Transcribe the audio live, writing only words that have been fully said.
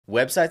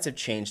Websites have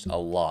changed a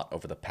lot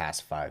over the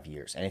past 5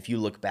 years, and if you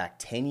look back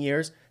 10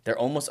 years, they're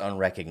almost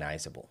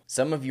unrecognizable.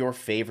 Some of your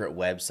favorite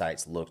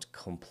websites looked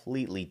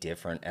completely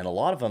different, and a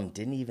lot of them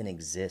didn't even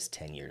exist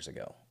 10 years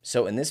ago.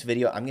 So in this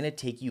video, I'm going to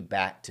take you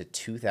back to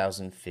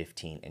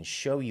 2015 and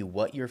show you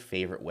what your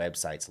favorite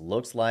websites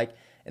looked like,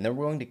 and then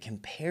we're going to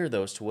compare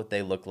those to what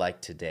they look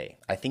like today.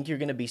 I think you're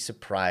going to be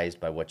surprised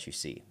by what you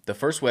see. The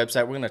first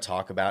website we're going to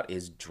talk about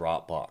is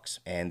Dropbox,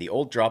 and the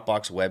old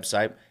Dropbox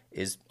website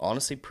is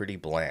honestly pretty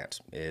bland.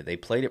 They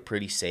played it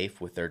pretty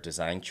safe with their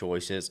design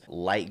choices,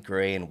 light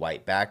gray and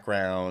white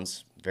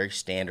backgrounds, very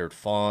standard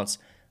fonts,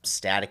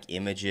 static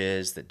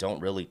images that don't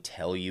really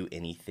tell you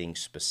anything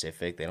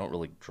specific. They don't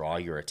really draw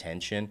your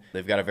attention.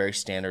 They've got a very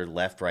standard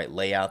left-right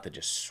layout that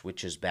just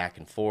switches back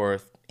and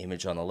forth,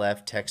 image on the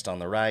left, text on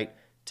the right,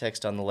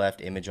 text on the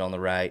left, image on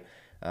the right.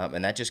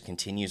 And that just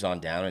continues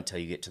on down until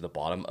you get to the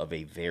bottom of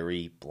a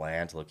very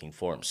bland looking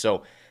form.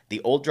 So the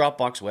old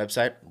Dropbox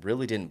website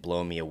really didn't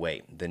blow me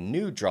away. The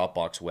new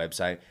Dropbox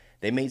website,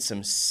 they made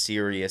some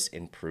serious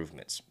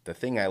improvements. The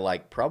thing I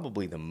like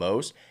probably the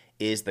most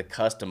is the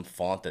custom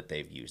font that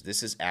they've used.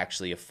 This is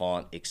actually a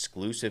font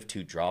exclusive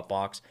to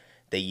Dropbox.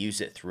 They use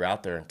it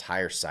throughout their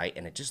entire site,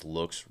 and it just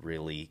looks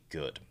really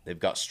good. They've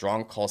got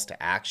strong calls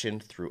to action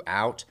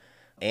throughout.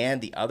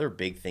 And the other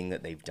big thing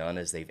that they've done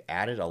is they've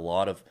added a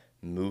lot of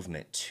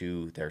movement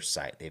to their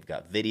site. They've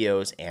got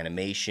videos,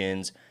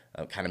 animations,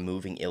 kind of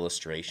moving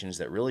illustrations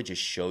that really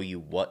just show you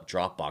what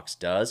Dropbox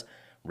does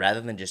rather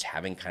than just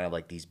having kind of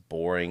like these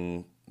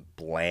boring,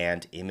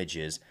 bland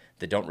images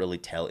that don't really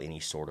tell any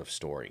sort of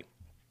story.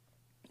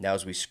 Now,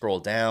 as we scroll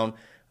down,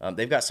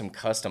 they've got some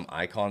custom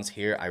icons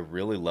here. I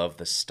really love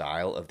the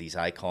style of these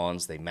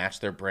icons. They match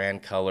their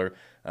brand color.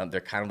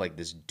 They're kind of like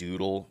this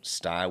doodle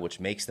style,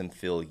 which makes them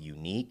feel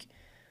unique.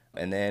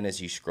 And then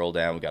as you scroll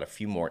down, we've got a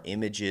few more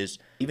images.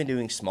 Even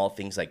doing small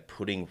things like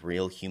putting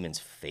real humans'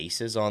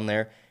 faces on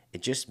there,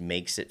 it just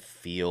makes it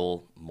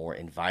feel more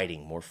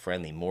inviting, more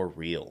friendly, more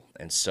real.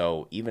 And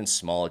so even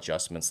small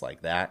adjustments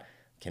like that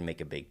can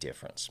make a big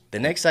difference. The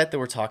next site that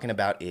we're talking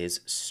about is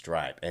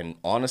Stripe. And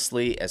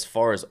honestly, as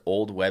far as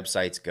old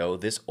websites go,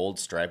 this old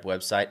Stripe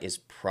website is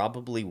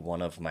probably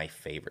one of my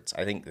favorites.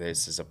 I think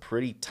this is a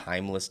pretty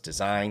timeless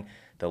design.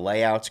 The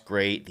layout's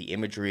great. The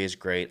imagery is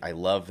great. I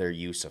love their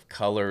use of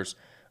colors.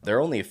 There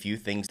are only a few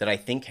things that I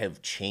think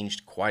have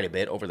changed quite a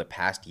bit over the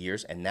past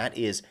years, and that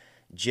is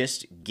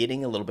just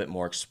getting a little bit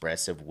more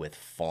expressive with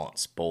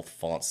fonts, both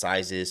font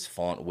sizes,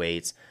 font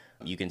weights.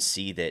 You can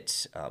see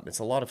that it's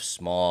a lot of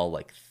small,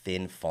 like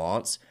thin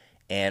fonts,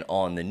 and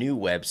on the new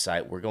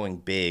website, we're going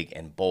big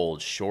and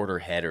bold, shorter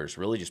headers,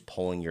 really just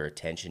pulling your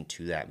attention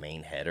to that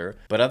main header.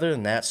 But other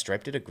than that,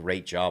 Stripe did a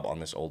great job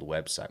on this old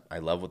website. I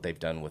love what they've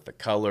done with the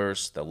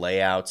colors, the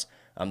layouts.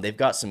 They've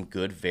got some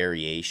good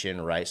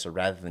variation, right? So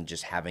rather than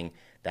just having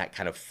that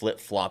kind of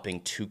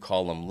flip-flopping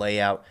two-column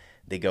layout,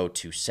 they go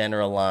to center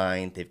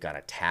align. They've got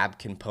a tab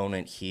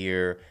component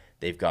here.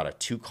 They've got a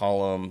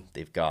two-column.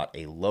 They've got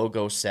a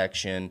logo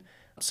section.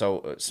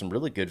 So some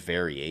really good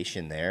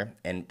variation there.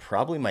 And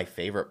probably my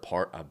favorite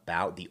part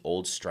about the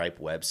old Stripe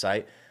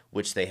website,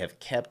 which they have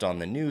kept on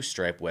the new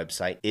Stripe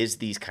website, is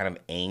these kind of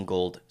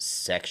angled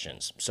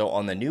sections. So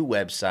on the new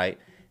website,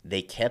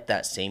 they kept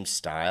that same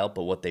style,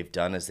 but what they've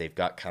done is they've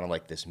got kind of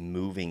like this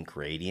moving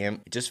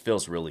gradient. It just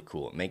feels really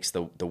cool. It makes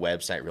the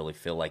website really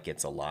feel like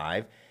it's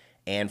alive.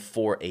 And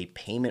for a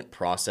payment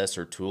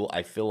processor tool,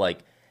 I feel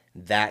like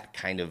that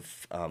kind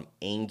of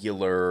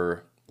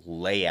angular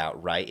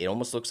layout, right? It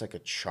almost looks like a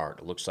chart.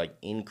 It looks like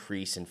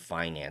increase in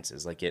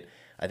finances. I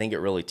think it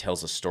really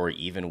tells a story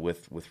even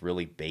with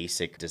really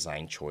basic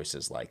design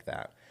choices like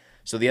that.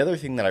 So the other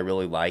thing that I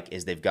really like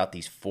is they've got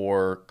these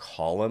 4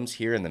 columns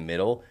here in the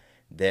middle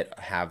that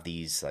have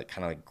these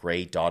kind of like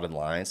gray dotted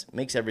lines. It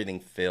makes everything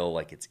feel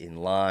like it's in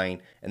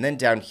line. And then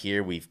down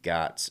here, we've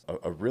got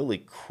a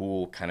really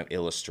cool kind of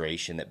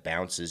illustration that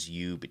bounces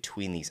you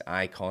between these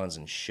icons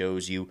and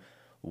shows you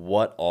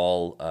what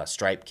all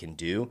Stripe can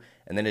do.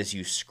 And then as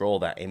you scroll,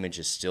 that image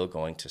is still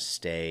going to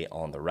stay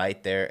on the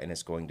right there, and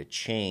it's going to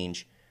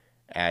change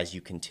as you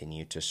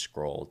continue to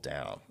scroll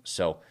down.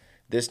 So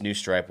this new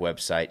Stripe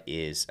website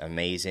is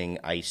amazing.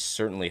 I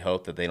certainly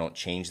hope that they don't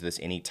change this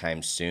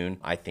anytime soon.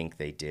 I think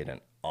they did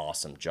an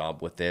awesome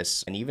job with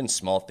this. And even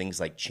small things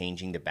like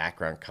changing the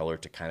background color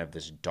to kind of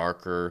this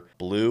darker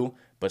blue,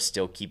 but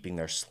still keeping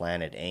their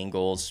slanted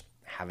angles,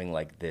 having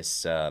like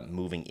this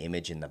moving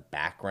image in the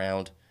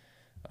background.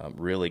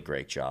 Really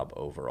great job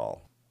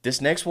overall. This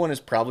next one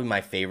is probably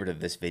my favorite of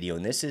this video,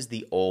 and this is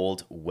the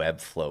old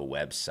Webflow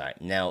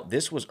website. Now,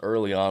 this was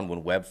early on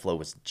when Webflow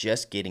was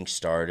just getting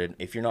started.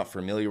 If you're not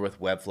familiar with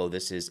Webflow,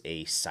 this is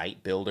a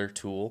site builder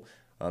tool.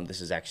 This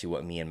is actually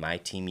what me and my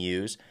team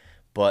use.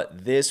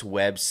 But this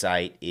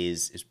website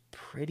is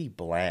pretty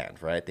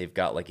bland, right? They've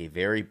got like a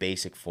very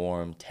basic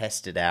form,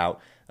 tested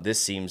out. This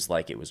seems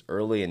like it was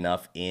early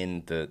enough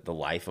in the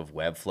life of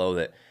Webflow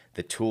that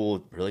the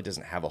tool really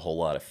doesn't have a whole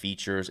lot of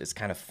features. It's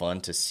kind of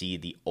fun to see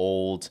the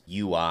old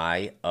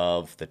UI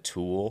of the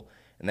tool.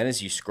 And then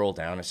as you scroll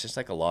down, it's just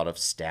like a lot of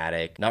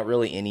static, not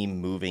really any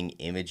moving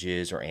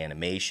images or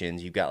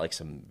animations. You've got like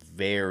some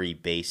very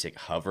basic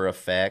hover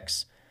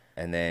effects.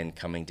 And then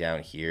coming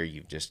down here,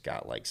 you've just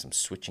got like some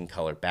switching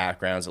color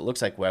backgrounds. It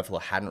looks like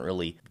Webflow hadn't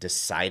really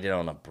decided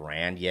on a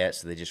brand yet,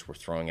 so they just were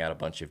throwing out a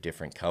bunch of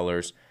different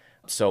colors.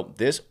 So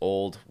this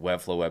old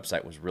Webflow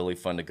website was really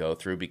fun to go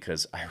through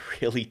because I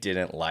really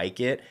didn't like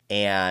it.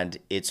 And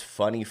it's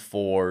funny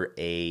for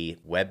a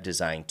web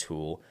design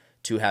tool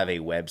to have a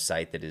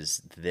website that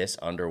is this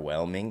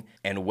underwhelming.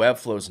 And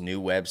Webflow's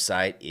new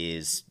website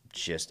is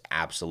just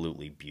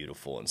absolutely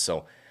beautiful. And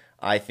so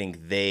I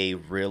think they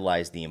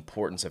realize the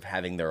importance of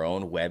having their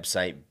own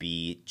website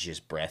be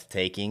just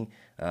breathtaking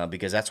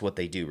because that's what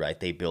they do, right?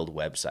 They build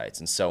websites.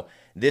 And so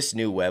this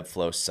new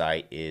Webflow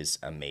site is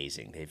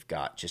amazing. They've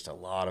got just a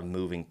lot of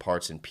moving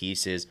parts and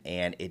pieces,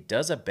 and it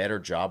does a better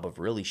job of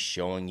really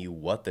showing you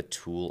what the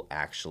tool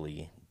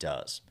actually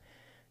does.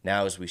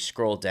 Now, as we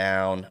scroll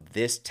down,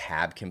 this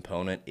tab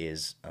component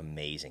is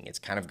amazing. It's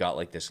kind of got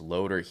like this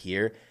loader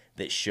here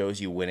that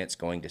shows you when it's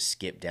going to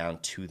skip down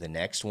to the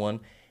next one.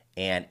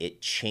 And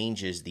it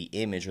changes the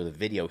image or the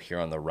video here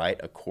on the right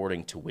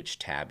according to which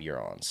tab you're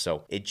on.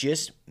 So it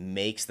just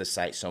makes the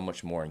site so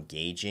much more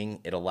engaging.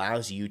 It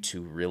allows you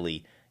to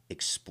really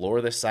explore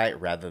the site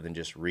rather than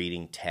just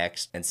reading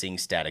text and seeing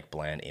static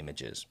bland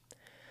images.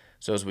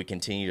 So as we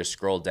continue to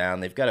scroll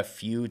down, they've got a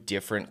few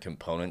different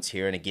components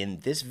here. And again,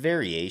 this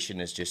variation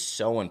is just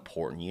so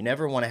important. You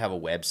never want to have a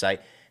website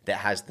that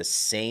has the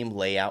same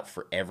layout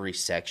for every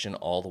section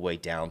all the way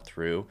down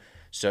through.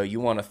 So you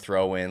want to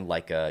throw in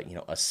like a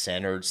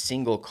centered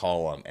single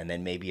column and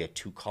then maybe a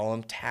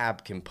 2-column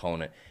tab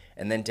component.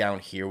 And then down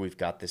here, we've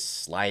got this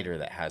slider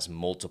that has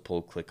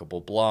multiple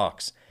clickable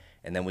blocks.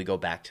 And then we go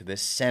back to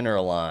this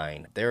center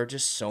line. There are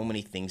just so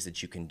many things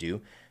that you can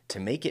do to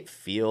make it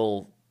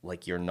feel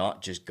like you're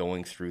not just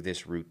going through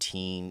this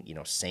routine,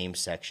 same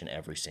section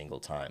every single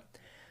time.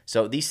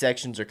 So these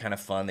sections are kind of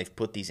fun. They've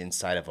put these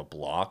inside of a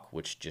block,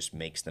 which just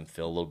makes them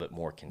feel a little bit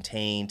more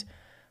contained.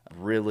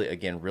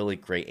 Really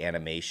great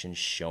animation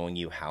showing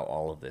you how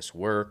all of this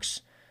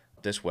works.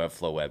 This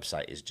Webflow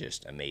website is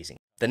just amazing.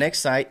 The next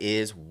site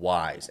is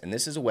Wise, and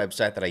this is a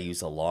website that I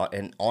use a lot.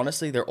 And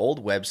honestly, their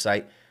old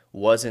website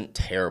wasn't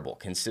terrible.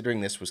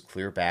 Considering this was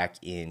clear back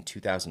in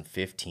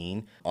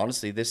 2015,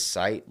 honestly, this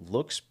site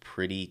looks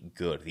pretty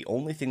good. The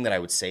only thing that I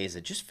would say is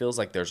it just feels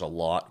like there's a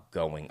lot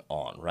going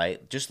on,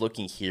 right? Just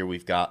looking here,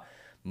 we've got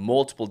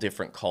multiple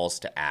different calls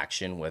to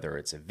action, whether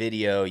it's a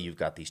video, you've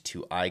got these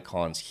 2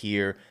 icons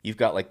here, you've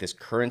got like this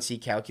currency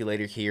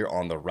calculator here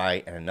on the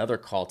right and another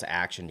call to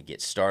action to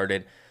get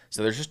started.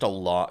 So there's just a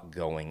lot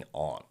going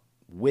on.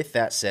 With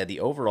that said, the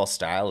overall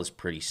style is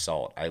pretty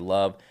solid. I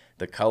love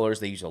the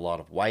colors. They use a lot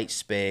of white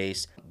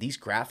space. These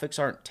graphics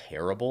aren't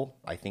terrible.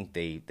 I think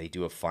they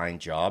do a fine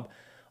job,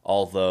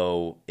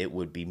 although it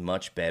would be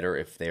much better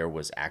if there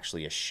was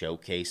actually a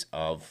showcase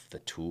of the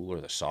tool or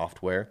the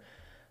software.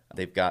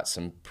 They've got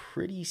some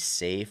pretty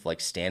safe, like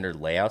standard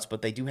layouts,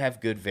 but they do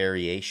have good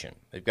variation.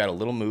 They've got a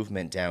little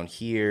movement down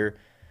here,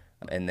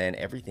 and then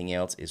everything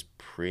else is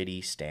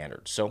pretty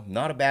standard. So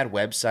not a bad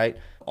website.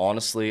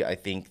 Honestly, I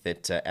think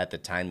that at the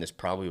time, this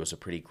probably was a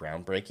pretty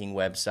groundbreaking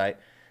website.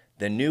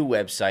 The new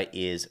website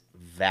is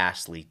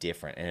vastly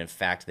different, and in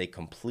fact, they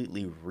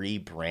completely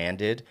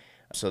rebranded.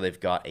 So they've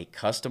got a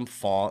custom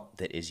font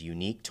that is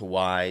unique to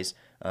Wise.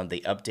 They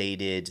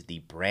updated the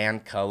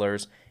brand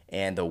colors,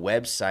 and the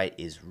website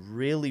is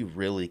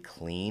really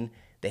clean.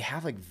 They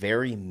have like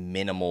very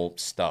minimal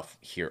stuff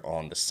here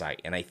on the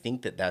site, and I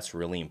think that that's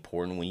really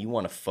important when you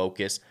want to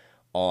focus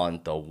on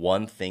the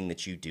one thing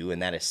that you do,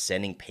 and that is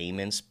sending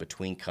payments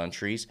between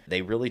countries.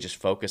 They really just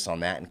focus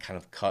on that and kind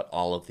of cut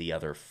all of the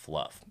other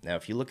fluff. Now,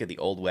 if you look at the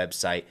old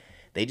website,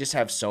 they just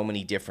have so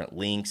many different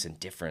links and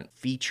different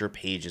feature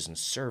pages and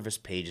service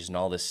pages and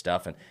all this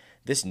stuff, and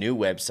this new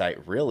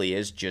website really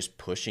is just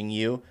pushing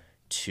you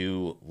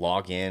to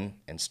log in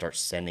and start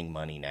sending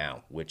money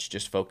now, which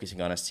just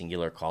focusing on a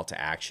singular call to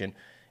action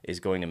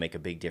is going to make a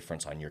big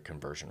difference on your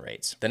conversion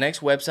rates. The next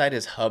website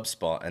is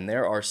Hubspot, and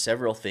there are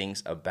several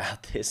things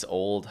about this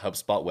old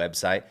Hubspot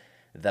website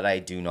that I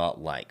do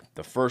not like.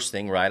 The first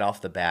thing right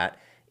off the bat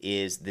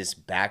is this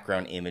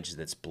background image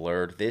that's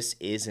blurred. This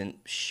isn't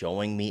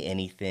showing me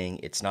anything.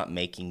 It's not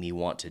making me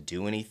want to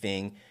do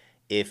anything.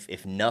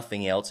 If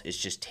nothing else, it's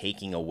just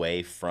taking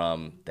away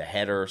from the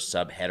header,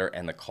 subheader,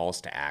 and the calls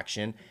to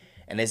action.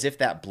 And as if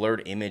that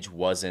blurred image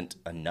wasn't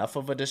enough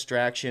of a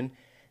distraction,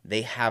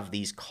 they have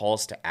these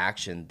calls to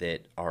action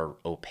that are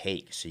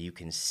opaque so you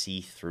can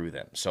see through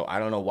them. So I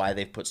don't know why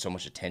they've put so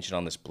much attention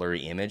on this blurry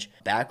image.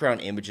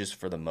 Background images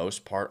for the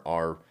most part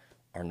are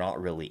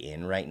not really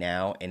in right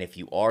now. And if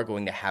you are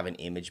going to have an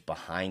image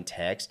behind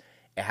text,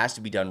 it has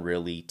to be done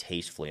really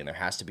tastefully, and there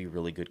has to be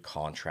really good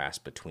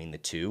contrast between the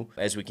two.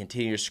 As we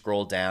continue to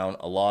scroll down,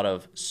 a lot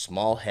of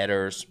small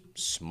headers,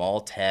 small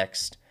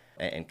text,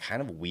 and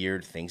kind of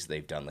weird things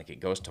they've done. Like it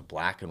goes to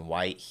black and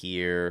white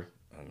here,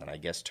 and then I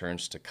guess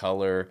turns to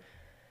color.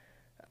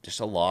 Just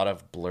a lot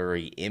of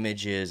blurry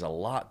images, a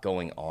lot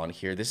going on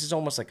here. This is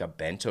almost like a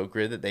bento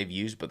grid that they've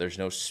used, but there's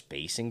no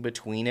spacing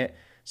between it.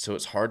 So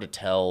it's hard to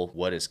tell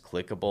what is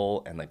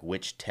clickable and like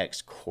which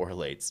text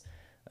correlates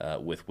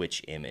with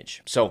which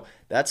image. So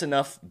that's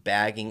enough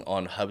bagging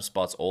on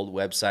HubSpot's old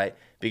website,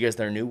 because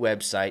their new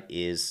website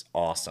is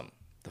awesome.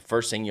 The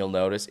first thing you'll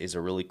notice is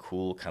a really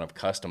cool kind of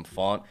custom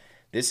font.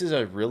 This is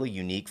a really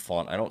unique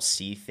font. I don't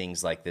see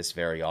things like this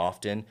very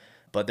often,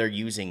 but they're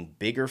using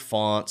bigger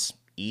fonts,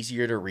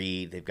 easier to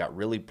read. They've got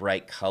really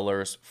bright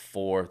colors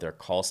for their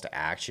calls to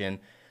action.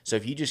 So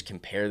if you just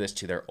compare this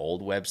to their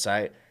old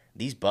website,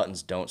 these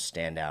buttons don't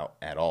stand out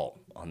at all.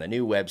 On the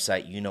new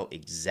website, you know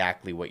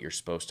exactly what you're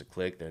supposed to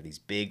click. They're these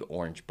big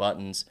orange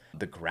buttons.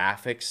 The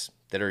graphics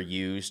that are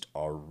used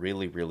are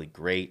really, really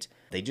great.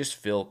 They just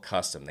feel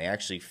custom. They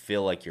actually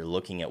feel like you're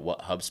looking at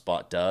what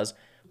HubSpot does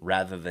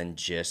rather than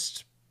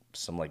just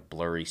some like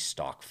blurry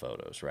stock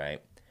photos,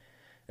 right?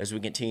 As we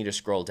continue to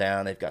scroll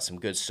down, they've got some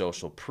good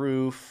social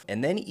proof.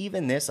 And then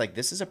even this, like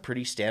this is a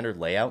pretty standard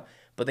layout,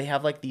 but they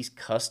have like these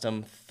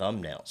custom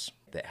thumbnails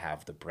that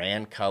have the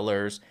brand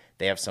colors.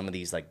 They have some of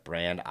these like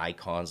brand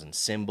icons and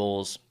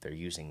symbols. They're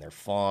using their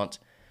font.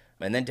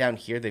 And then down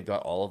here, they've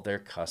got all of their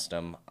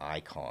custom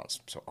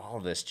icons. So all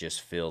of this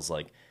just feels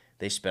like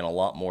they spent a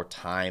lot more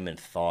time and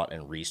thought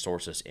and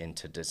resources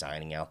into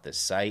designing out this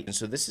site. And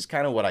so this is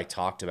kind of what I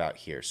talked about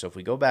here. So if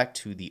we go back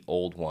to the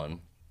old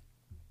one,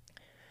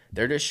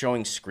 they're just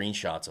showing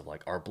screenshots of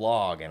like our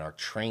blog and our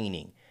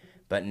training.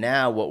 But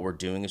now what we're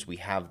doing is we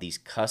have these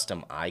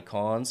custom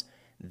icons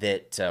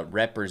that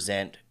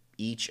represent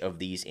each of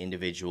these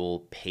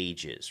individual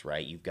pages,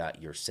 right? You've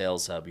got your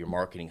sales hub, your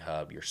marketing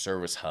hub, your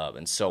service hub.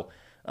 And so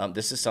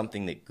this is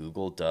something that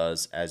Google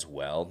does as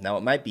well. Now,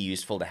 it might be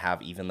useful to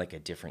have even like a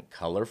different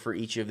color for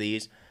each of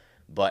these,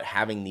 but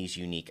having these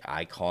unique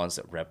icons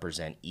that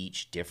represent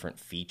each different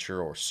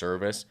feature or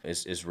service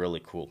is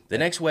really cool. The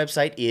next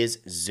website is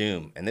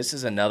Zoom, and this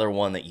is another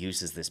one that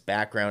uses this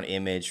background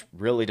image.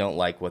 Really don't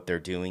like what they're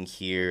doing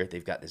here.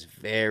 They've got this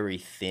very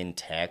thin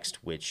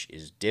text, which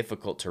is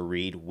difficult to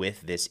read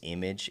with this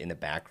image in the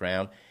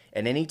background.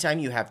 And anytime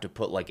you have to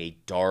put like a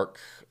dark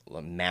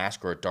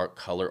mask or a dark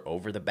color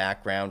over the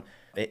background,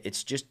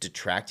 it's just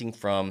detracting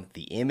from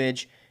the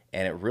image,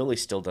 and it really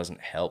still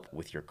doesn't help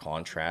with your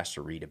contrast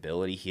or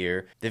readability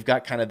here. They've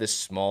got kind of this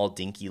small,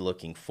 dinky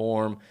looking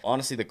form.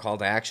 Honestly, the call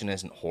to action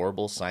isn't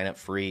horrible. Sign up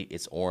free.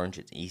 It's orange.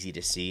 It's easy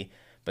to see.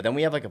 But then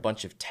we have like a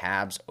bunch of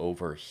tabs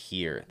over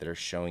here that are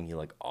showing you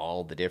like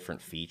all the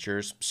different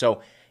features.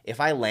 So if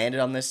I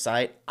landed on this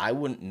site, I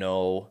wouldn't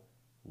know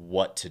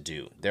what to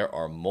do. There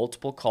are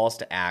multiple calls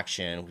to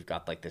action. We've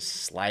got like this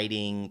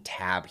sliding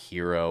tab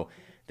hero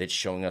that's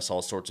showing us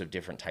all sorts of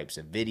different types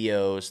of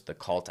videos. The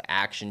call to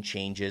action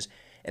changes.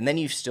 And then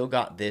you've still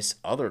got this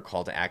other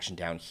call to action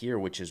down here,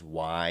 which is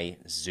why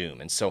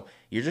Zoom. And so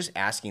you're just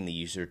asking the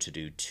user to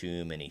do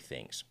too many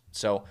things.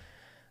 So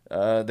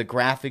the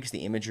graphics,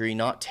 the imagery,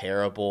 not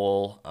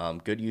terrible,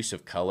 good use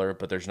of color,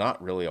 but there's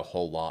not really a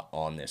whole lot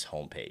on this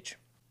homepage.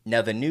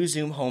 Now, the new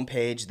Zoom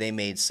homepage, they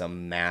made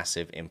some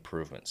massive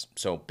improvements.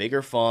 So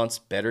bigger fonts,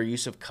 better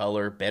use of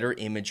color, better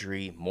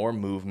imagery, more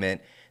movement.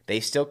 They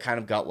still kind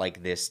of got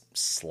like this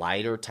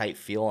slider type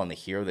feel on the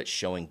hero that's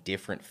showing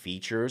different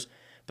features,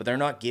 but they're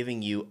not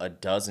giving you a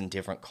dozen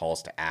different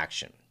calls to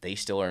action. They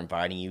still are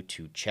inviting you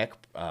to check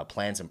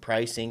plans and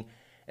pricing,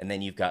 and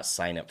then you've got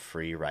sign up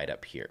free right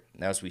up here.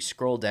 Now, as we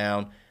scroll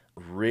down,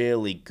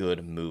 really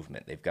good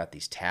movement. They've got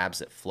these tabs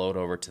that float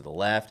over to the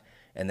left,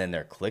 and then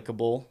they're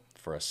clickable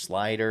for a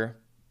slider.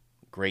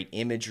 Great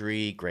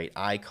imagery, great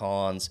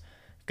icons.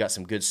 Got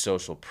some good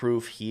social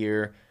proof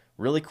here.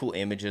 Really cool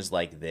images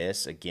like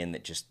this, again,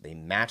 that just, they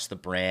match the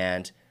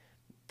brand,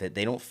 that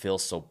they don't feel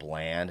so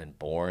bland and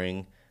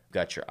boring.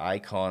 Got your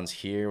icons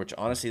here, which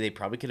honestly, they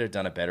probably could have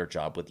done a better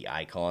job with the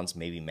icons,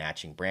 maybe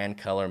matching brand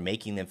color,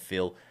 making them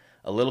feel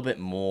a little bit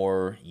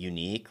more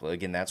unique.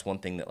 Again, that's one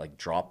thing that like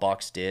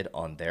Dropbox did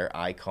on their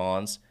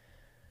icons.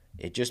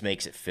 It just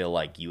makes it feel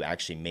like you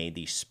actually made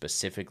these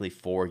specifically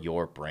for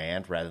your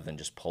brand rather than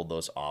just pulled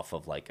those off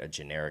of like a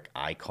generic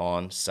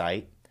icon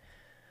site.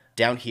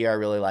 Down here, I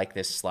really like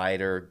this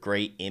slider.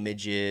 Great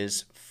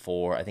images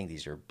for, I think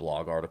these are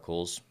blog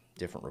articles,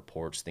 different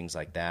reports, things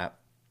like that.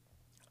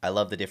 I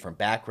love the different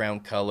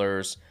background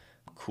colors,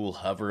 cool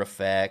hover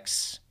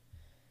effects,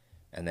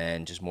 and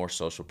then just more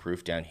social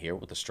proof down here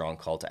with a strong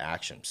call to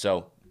action.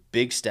 So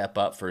big step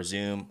up for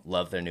Zoom.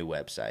 Love their new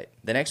website.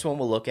 The next one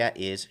we'll look at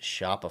is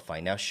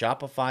Shopify. Now,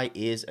 Shopify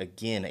is,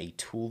 again, a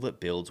tool that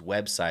builds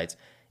websites.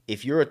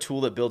 If you're a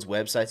tool that builds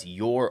websites,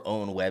 your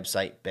own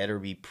website better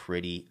be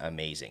pretty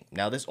amazing.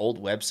 Now, this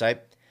old website,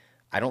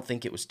 I don't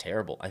think it was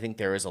terrible. I think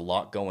there is a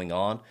lot going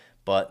on,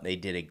 but they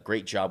did a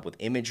great job with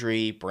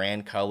imagery,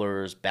 brand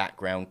colors,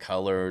 background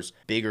colors,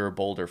 bigger,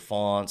 bolder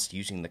fonts,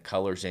 using the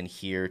colors in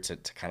here to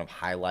kind of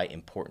highlight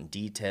important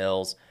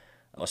details,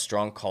 a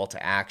strong call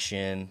to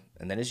action.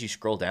 And then as you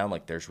scroll down,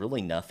 like there's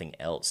really nothing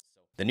else.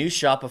 The new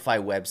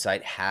Shopify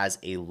website has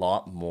a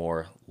lot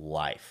more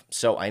life.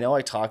 So I know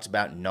I talked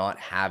about not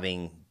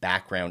having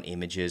background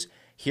images.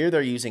 Here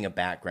they're using a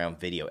background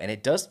video, and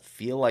it does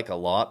feel like a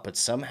lot, but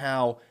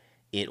somehow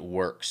it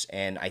works.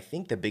 And I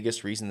think the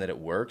biggest reason that it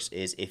works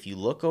is if you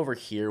look over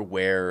here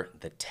where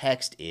the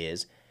text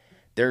is,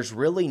 there's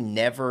really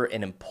never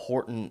an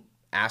important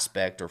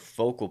aspect or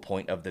focal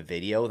point of the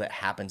video that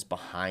happens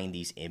behind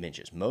these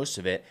images. Most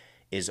of it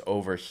is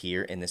over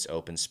here in this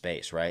open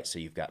space, right? So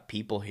you've got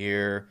people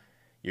here,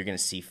 you're going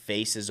to see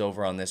faces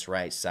over on this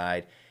right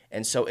side,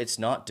 and so it's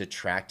not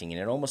detracting,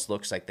 and it almost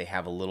looks like they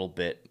have a little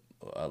bit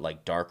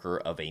like darker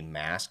of a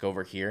mask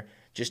over here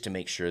just to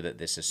make sure that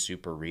this is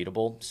super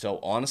readable. So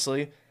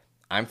honestly,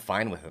 I'm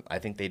fine with it. I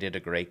think they did a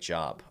great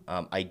job.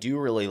 I do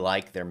really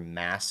like their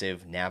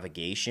massive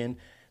navigation.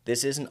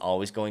 This isn't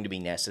always going to be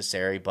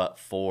necessary, but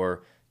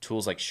for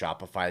tools like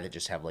Shopify that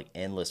just have like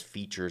endless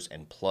features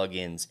and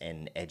plugins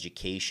and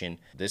education,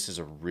 this is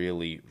a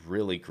really,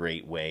 really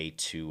great way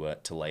to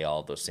lay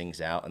all of those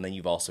things out. And then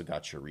you've also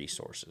got your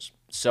resources.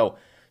 So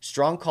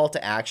strong call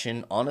to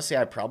action. Honestly,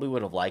 I probably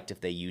would have liked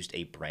if they used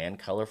a brand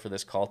color for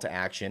this call to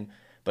action,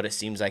 but it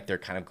seems like they're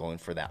kind of going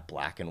for that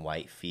black and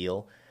white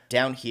feel.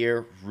 Down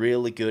here,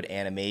 really good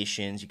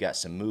animations. You got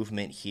some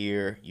movement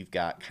here. You've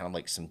got kind of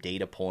like some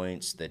data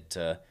points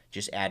that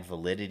just add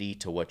validity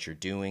to what you're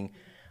doing.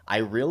 I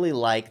really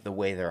like the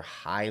way they're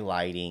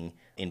highlighting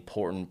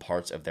important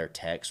parts of their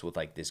text with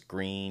like this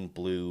green,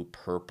 blue,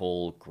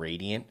 purple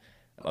gradient.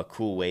 A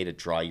cool way to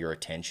draw your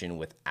attention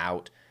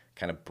without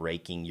kind of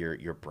breaking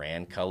your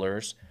brand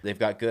colors. They've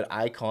got good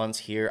icons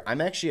here.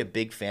 I'm actually a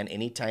big fan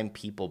anytime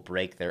people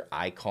break their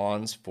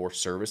icons for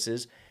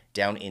services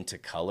down into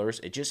colors.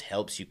 It just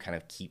helps you kind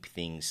of keep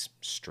things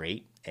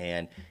straight.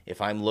 And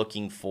if I'm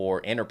looking for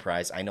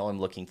enterprise, I know I'm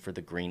looking for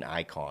the green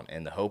icon.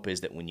 And the hope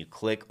is that when you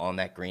click on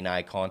that green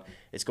icon,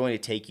 it's going to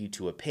take you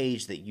to a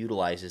page that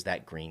utilizes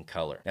that green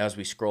color. Now, as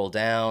we scroll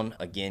down,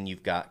 again,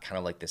 you've got kind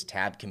of like this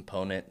tab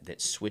component that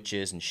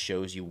switches and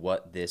shows you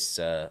what this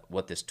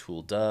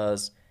tool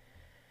does.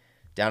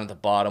 Down at the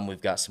bottom,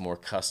 we've got some more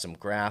custom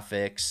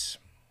graphics.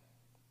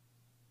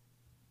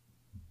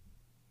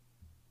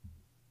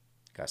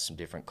 Got some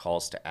different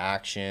calls to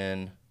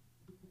action.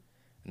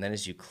 And then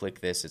as you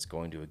click this, it's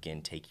going to,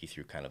 again, take you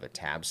through kind of a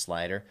tab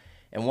slider.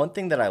 And one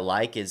thing that I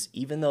like is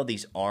even though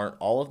these aren't,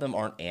 all of them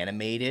aren't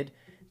animated,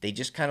 they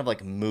just kind of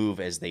like move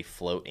as they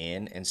float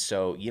in. And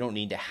so you don't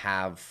need to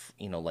have,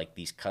 like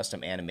these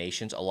custom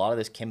animations. A lot of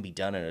this can be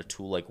done in a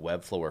tool like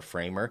Webflow or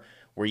Framer,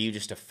 where you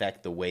just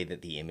affect the way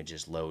that the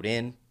images load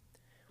in.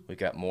 We've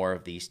got more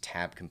of these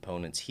tab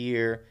components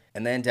here.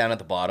 And then down at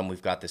the bottom,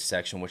 we've got this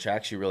section, which I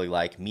actually really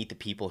like, Meet the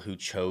People Who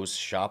Chose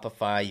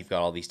Shopify. You've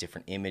got all these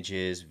different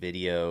images,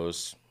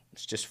 videos.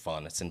 It's just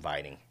fun. It's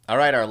inviting. All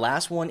right, our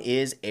last one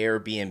is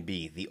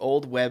Airbnb. The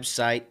old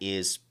website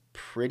is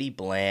pretty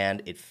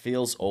bland. It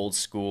feels old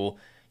school.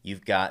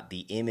 You've got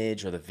the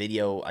image or the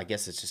video. I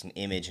guess it's just an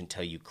image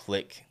until you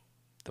click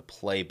the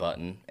play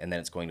button, and then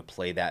it's going to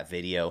play that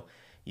video.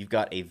 You've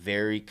got a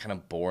very kind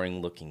of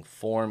boring looking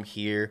form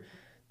here.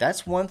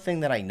 That's one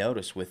thing that I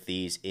noticed with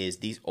these is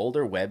these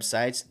older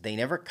websites, they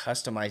never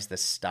customize the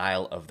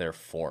style of their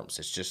forms.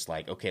 It's just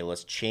like, okay,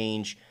 let's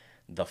change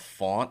the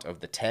font of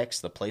the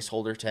text, the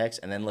placeholder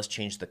text, and then let's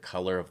change the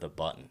color of the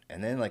button.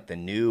 And then like the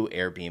new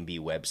Airbnb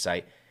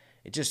website,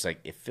 it just like,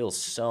 it feels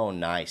so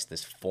nice.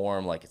 This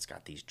form, like it's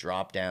got these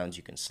drop downs.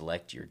 You can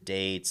select your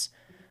dates.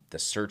 The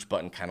search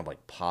button kind of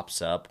like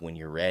pops up when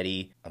you're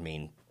ready. I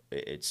mean,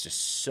 it's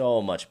just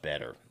so much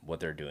better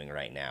what they're doing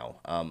right now.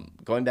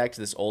 Going back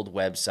to this old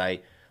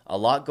website, a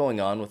lot going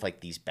on with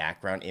like these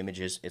background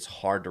images. It's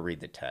hard to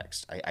read the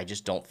text. I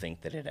just don't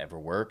think that it ever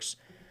works.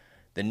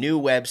 The new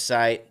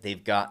website,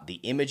 they've got the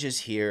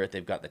images here,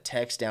 they've got the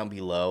text down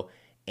below,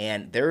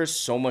 and there is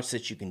so much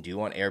that you can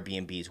do on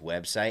Airbnb's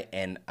website.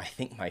 And I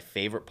think my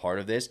favorite part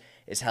of this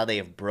is how they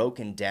have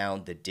broken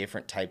down the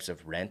different types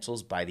of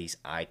rentals by these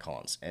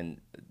icons.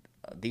 And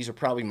these are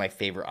probably my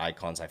favorite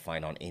icons I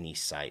find on any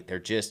site.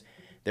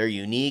 They're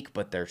unique,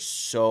 but they're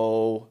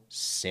so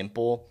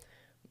simple.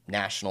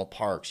 National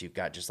parks, you've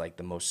got just like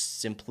the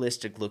most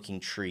simplistic looking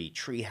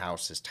tree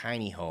houses,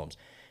 tiny homes.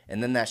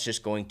 And then that's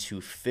just going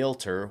to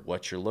filter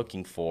what you're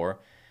looking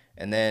for.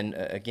 And then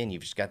again,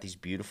 you've just got these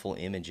beautiful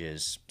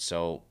images.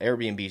 So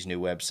Airbnb's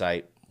new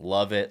website,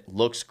 love it,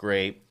 looks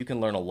great. You can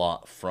learn a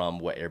lot from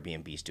what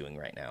Airbnb is doing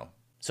right now.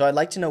 So I'd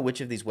like to know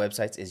which of these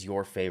websites is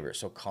your favorite.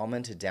 So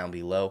comment it down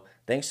below.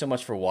 Thanks so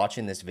much for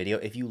watching this video.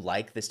 If you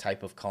like this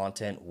type of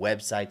content,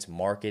 websites,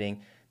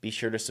 marketing, be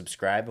sure to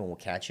subscribe and we'll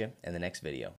catch you in the next video.